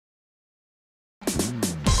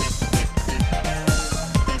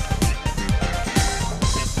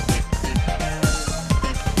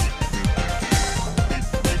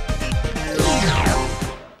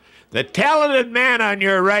The talented man on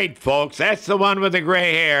your right, folks, that's the one with the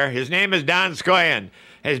gray hair. His name is Don Scoyan.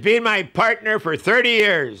 Has been my partner for 30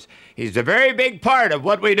 years. He's a very big part of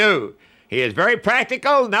what we do. He is very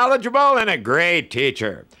practical, knowledgeable, and a great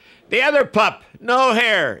teacher. The other pup, no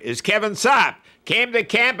hair, is Kevin Sopp. Came to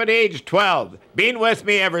camp at age 12. Been with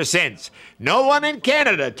me ever since. No one in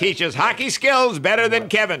Canada teaches hockey skills better than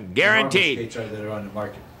Kevin, guaranteed. Skates are that are on the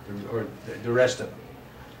market, or the rest of them.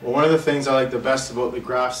 Well, one of the things I like the best about the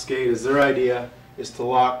Graf skate is their idea is to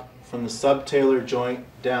lock from the subtalar joint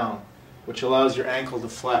down, which allows your ankle to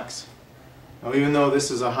flex. Now, even though this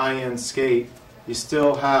is a high-end skate, you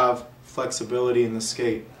still have flexibility in the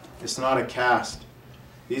skate. It's not a cast.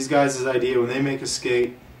 These guys' idea when they make a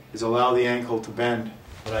skate is allow the ankle to bend.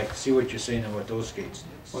 But I can see what you're saying about those skates.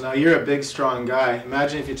 Well, now you're a big, strong guy.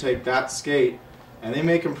 Imagine if you take that skate, and they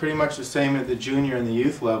make them pretty much the same at the junior and the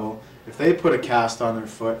youth level. If they put a cast on their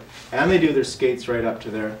foot, and they do their skates right up to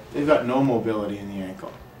there, they've got no mobility in the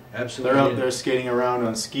ankle. Absolutely. They're out there skating around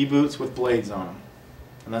on ski boots with blades on them.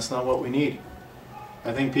 And that's not what we need.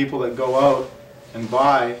 I think people that go out and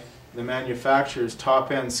buy the manufacturer's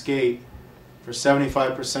top-end skate, for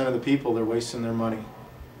 75% of the people, they're wasting their money.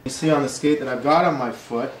 You see on the skate that I've got on my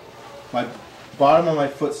foot, my bottom of my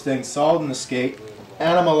foot staying solid in the skate,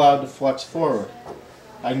 and I'm allowed to flex forward.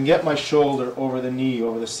 I can get my shoulder over the knee,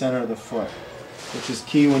 over the center of the foot, which is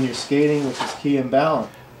key when you're skating, which is key in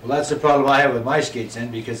balance. Well, that's the problem I have with my skates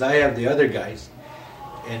then, because I have the other guys,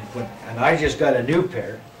 and I just got a new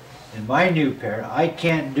pair. In my new pair, I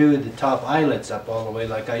can't do the top eyelets up all the way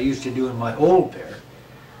like I used to do in my old pair.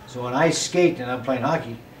 So when I skate and I'm playing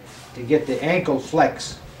hockey, to get the ankle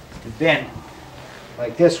flex to bend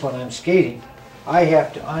like this when I'm skating, I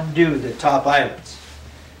have to undo the top eyelets.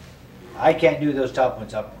 I can't do those top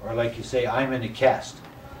ones up, or like you say, I'm in a cast.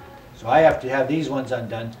 So I have to have these ones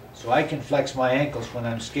undone so I can flex my ankles when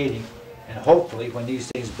I'm skating, and hopefully when these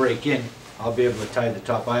things break in, I'll be able to tie the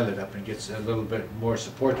top eyelet up and get a little bit more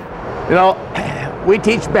supported. You know, we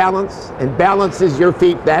teach balance, and balance is your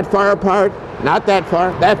feet that far apart, not that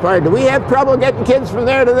far, that far. Do we have trouble getting kids from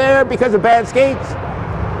there to there because of bad skates?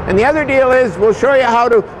 And the other deal is, we'll show you how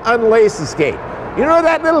to unlace the skate. You know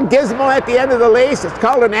that little gizmo at the end of the lace? It's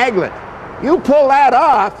called an aglet. You pull that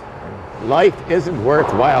off, life isn't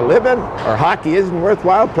worthwhile living, or hockey isn't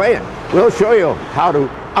worthwhile playing. We'll show you how to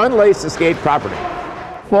unlace the skate properly.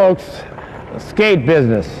 Folks, the skate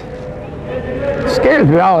business scares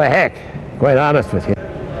me all the heck, quite honest with you.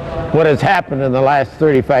 What has happened in the last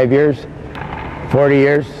 35 years, 40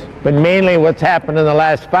 years, but mainly what's happened in the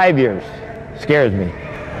last 5 years scares me.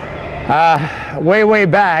 Way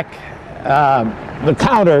back, the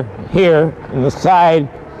counter here on the side,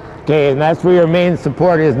 okay, and that's where your main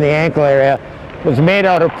support is in the ankle area, was made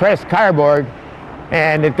out of pressed cardboard,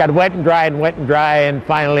 and it got wet and dry, and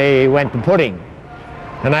finally went to pudding.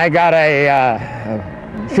 And I got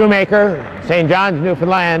a shoemaker, St. John's,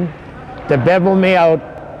 Newfoundland, to bevel me out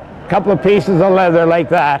a couple of pieces of leather like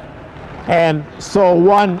that, and sew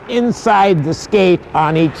one inside the skate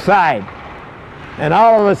on each side. And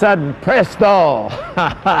all of a sudden, presto!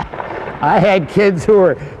 I had kids who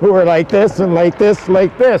were like this and like this,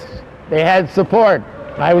 like this. They had support.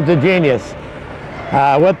 I was a genius.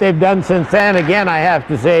 What they've done since then, again, I have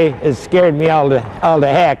to say, has scared me all to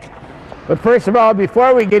heck. But first of all,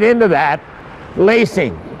 before we get into that,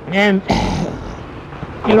 lacing. And,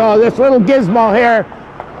 you know, this little gizmo here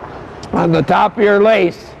on the top of your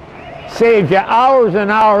lace saves you hours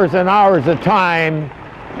and hours and hours of time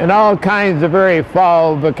and all kinds of very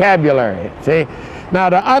foul vocabulary, see? Now,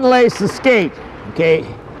 to unlace the skate, okay,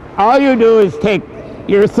 all you do is take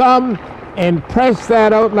your thumb and press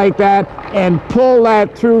that out like that and pull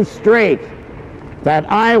that through straight. That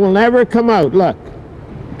eye will never come out, look.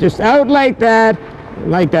 Just out like that,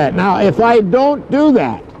 like that. Now, if I don't do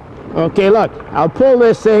that, okay, look, I'll pull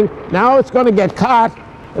this thing. Now it's going to get caught,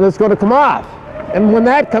 and it's going to come off. And when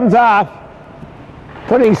that comes off,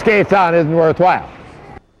 putting skates on isn't worthwhile.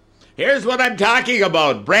 Here's what I'm talking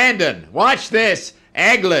about. Brandon, watch this.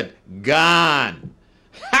 Aglet, gone.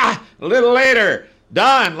 Ha! A little later,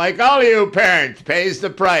 Don, like all you parents, pays the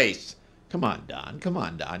price. Come on,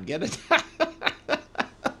 Don, get it?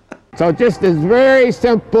 So just this very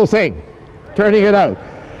simple thing, turning it out.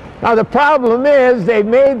 Now the problem is they've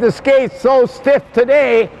made the skates so stiff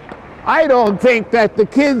today, I don't think that the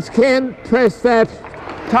kids can press that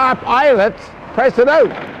top eyelet, press it out.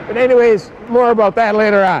 But anyways, more about that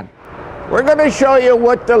later on. We're going to show you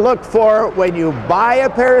what to look for when you buy a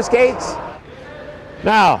pair of skates.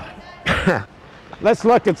 Now, let's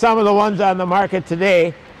look at some of the ones on the market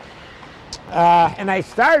today. And I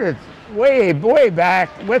started way back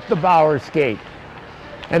with the Bauer skate.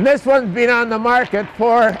 And this one's been on the market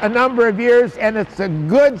for a number of years, and it's a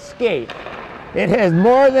good skate. It has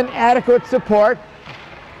more than adequate support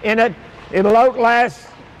in it. It'll outlast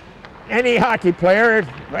any hockey player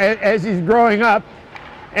as he's growing up,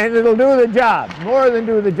 and it'll do the job, more than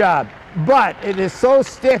do the job. But it is so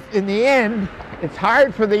stiff in the end, it's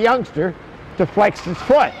hard for the youngster to flex his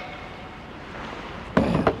foot.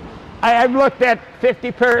 I've looked at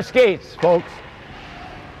 50 pair of skates, folks,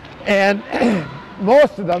 and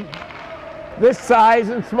most of them, this size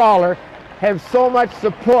and smaller, have so much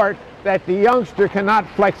support that the youngster cannot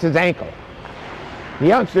flex his ankle. The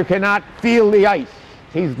youngster cannot feel the ice.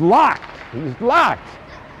 He's locked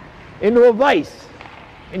into a vise.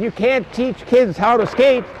 And you can't teach kids how to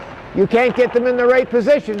skate. You can't get them in the right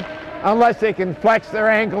position unless they can flex their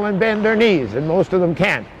ankle and bend their knees, and most of them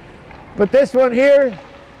can't. But this one here,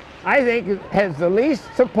 I think, has the least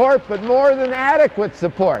support, but more than adequate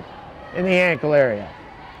support in the ankle area.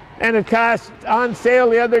 And it cost, on sale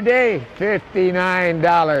the other day,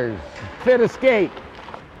 $59. Fit a skate.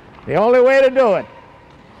 The only way to do it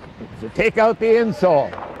is to take out the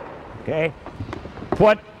insole, okay?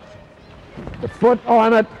 Put the foot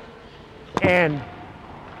on it, and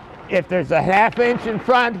if there's a ½ inch in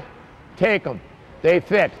front, take them. They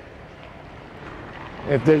fit.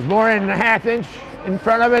 If there's more than a ½ inch in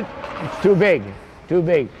front of it, it's too big, too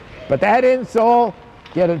big. But that insole,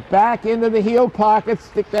 get it back into the heel pocket,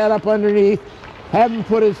 stick that up underneath, have him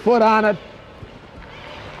put his foot on it,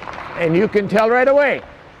 and you can tell right away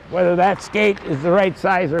whether that skate is the right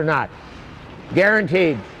size or not.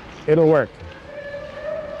 Guaranteed, it'll work.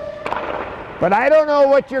 But I don't know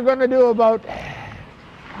what you're going to do about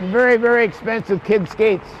very, very expensive kid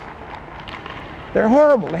skates. They're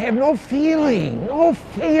horrible. They have no feeling,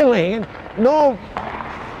 and no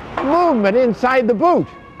movement inside the boot.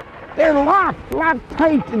 They're locked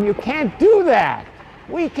tight, and you can't do that.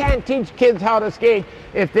 We can't teach kids how to skate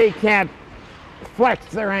if they can't flex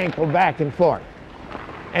their ankle back and forth.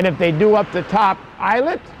 And if they do up the top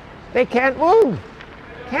eyelet, they can't move.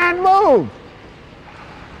 Can't move.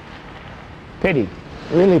 Pity,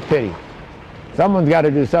 really pity. Someone's got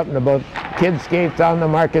to do something about kids' skates on the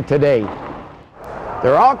market today.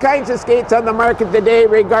 There are all kinds of skates on the market today,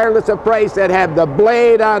 regardless of price, that have the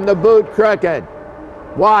blade on the boot crooked.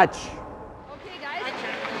 Watch. Okay, guys.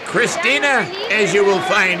 Christina, as you will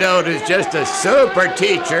find out, is just a super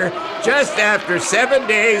teacher just after 7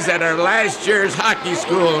 days at our last year's hockey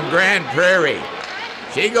school in Grand Prairie.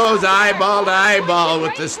 She goes eyeball to eyeball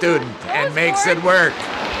with the student and makes it work.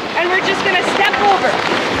 And we're just going to step over.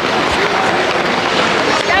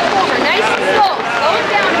 Step over, nice and slow. Slow it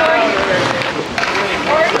down, Rory.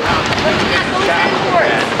 Rory, let's get those end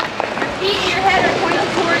boards. Your feet and your head are pointing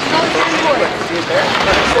towards those end boards.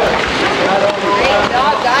 Great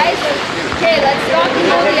job, guys. Okay, let's stop and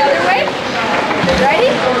go the other way.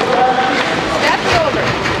 Ready? Step it over.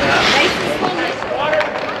 Nice and slow, nice and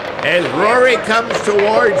slow. As Rory comes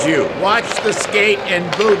towards you, watch the skate and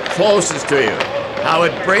boot closest to you. How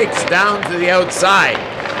it breaks down to the outside.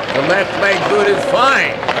 The left leg boot is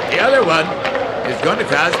fine, but the other one is going to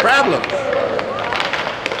cause problems.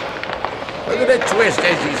 Look at the twist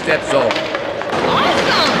as he steps over.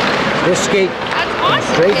 Awesome. This skate That's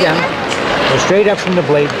awesome. straight Okay, down, go straight up from the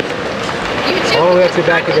blade, You two all the way up the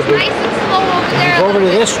back of the boot. Nice and slow over there. Go over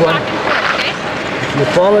to this one. Okay? You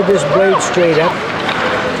follow this blade straight up,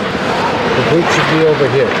 the boot should be over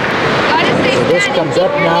here. Gotta stay So this standing, comes keep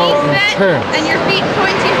up your now knees and bent, turns. And your feet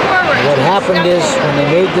pointing forward. What happened is, when they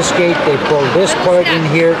made the skate, they pulled this part in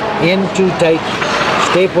here in too tight,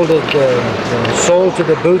 stapled the sole to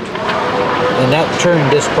the boot, and that turned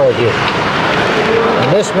this part here. And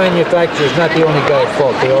this manufacturer is not the only guy at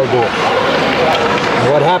fault, they all do it. And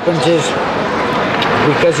what happens is,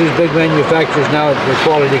 because these big manufacturers now, the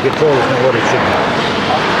quality control is not what it should be.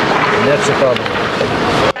 And that's the problem.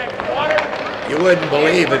 You wouldn't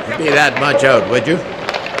believe it could be that much out, would you?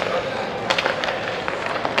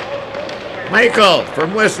 Michael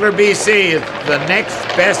from Whistler, BC is the next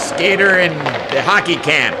best skater in the hockey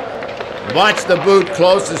camp. Watch the boot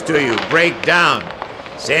closest to you break down.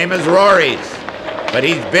 Same as Rory's. But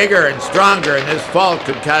he's bigger and stronger, and this fault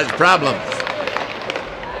could cause problems.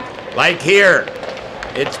 Like here,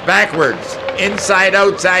 it's backwards, inside,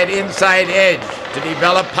 outside, inside edge to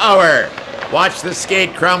develop power. Watch the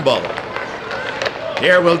skate crumble.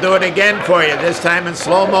 Here, we'll do it again for you, this time in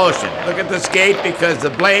slow motion. Look at the skate because the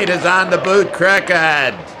blade is on the boot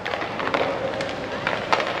crooked.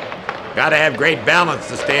 Gotta have great balance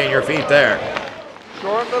to stay on your feet there.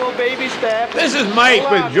 Short little baby step. This is Mike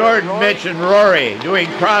with Jordan, Mitch, and Rory doing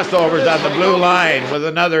crossovers on the blue line with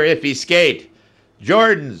another iffy skate.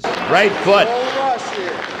 Jordan's right foot No rush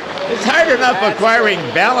here. It's hard enough acquiring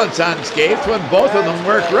balance on skates when both of them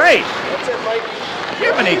work right.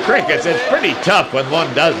 Jiminy crickets, it's pretty tough when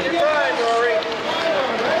one doesn't.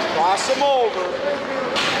 Cross them over.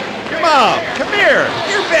 Come on, come here.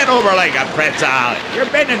 You're bent over like a pretzel. You're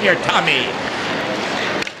bending your tummy.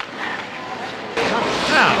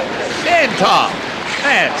 Now, stand tall.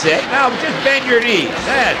 That's it. Now just bend your knees.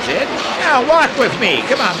 That's it. Now walk with me.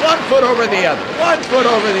 Come on, 1 foot over the other. 1 foot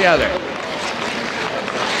over the other.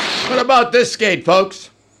 What about this skate,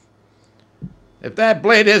 folks? If that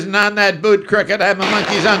blade isn't on that boot crooked, I'm a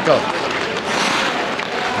monkey's uncle.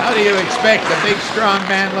 How do you expect a big, strong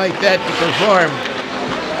man like that to perform?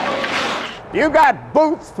 You got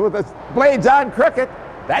boots with the blades on crooked.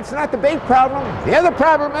 That's not the big problem. The other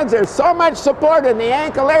problem is there's so much support in the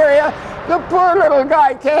ankle area, the poor little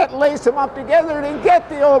guy can't lace them up together and get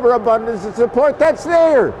the overabundance of support that's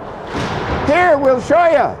there. Here, we'll show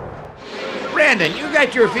you. Brandon, you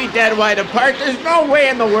got your feet that wide apart. There's no way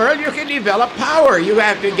in the world you can develop power. You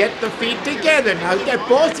have to get the feet together. Now get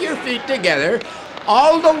both your feet together,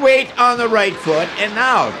 all the weight on the right foot, and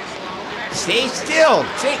now stay still.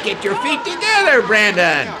 Get your feet together,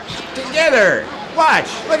 Brandon. Together.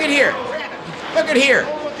 Watch. Look at here. Look at here.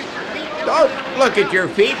 Don't look at your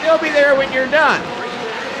feet. They'll be there when you're done.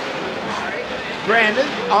 Brandon,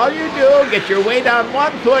 all you do, get your weight on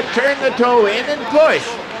 1 foot, turn the toe in, and push.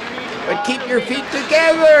 But keep your feet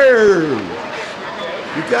together.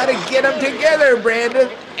 You got to get them together, Brandon,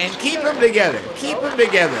 and keep them together. Keep them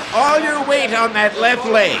together. All your weight on that left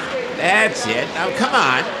leg. That's it. Now, come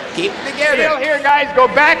on. Keep them together. Here, guys. Go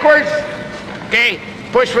backwards. Okay.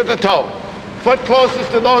 Push with the toe. Foot closest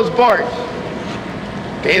to those boards.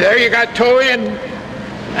 Okay, there you got toe in.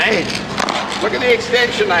 Hey, look at the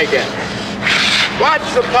extension I get. Watch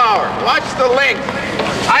the power. Watch the length.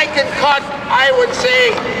 I can cut, I would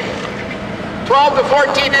say, 12 to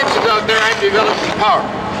 14 inches out there. I'm developing power.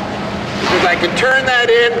 Because I can turn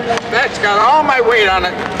that in. That's got all my weight on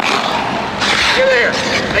it. Look there.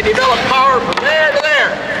 I develop power from there to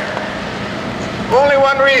there. Only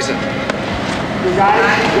one reason. You guys,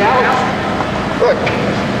 yeah. Look,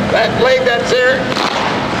 that leg that's there,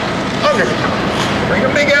 under. Bring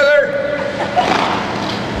them together.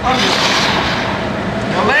 Under.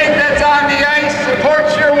 The leg that's on the ice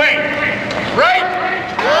supports your weight. Right?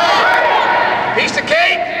 Piece of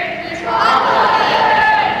cake?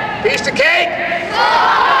 Piece of cake?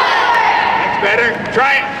 That's better.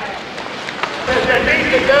 Try it. There's at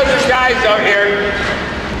least a dozen guys out here,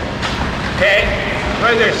 okay,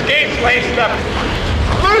 where their skates laced up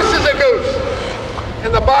loose as a goose.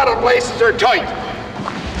 And the bottom laces are tight.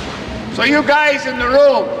 So you guys in the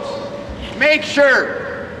rooms, make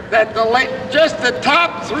sure that just the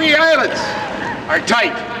top 3 eyelets are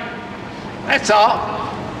tight. That's all.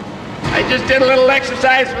 I just did a little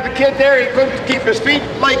exercise with a kid there. He couldn't keep his feet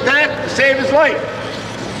like that to save his life.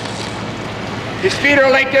 His feet are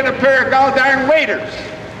like in a pair of goddamn waders.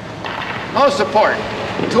 No support.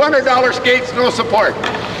 $200 skates, no support.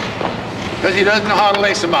 Because he doesn't know how to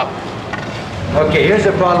lace them up. Okay, here's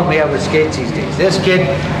the problem we have with skates these days. This kid,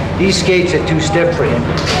 these skates are too stiff for him.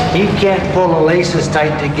 He can't pull the laces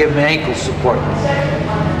tight to give him ankle support.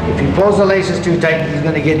 If he pulls the laces too tight, he's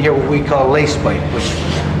going to get in here what we call lace bite, which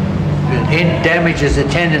damages the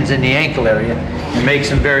tendons in the ankle area and makes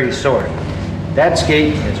him very sore. That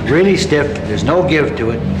skate is really stiff. There's no give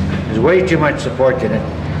to it. There's way too much support in it.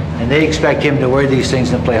 And they expect him to wear these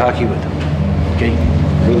things and play hockey with them. Okay?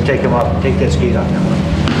 We'll take him off. Take that skate off now.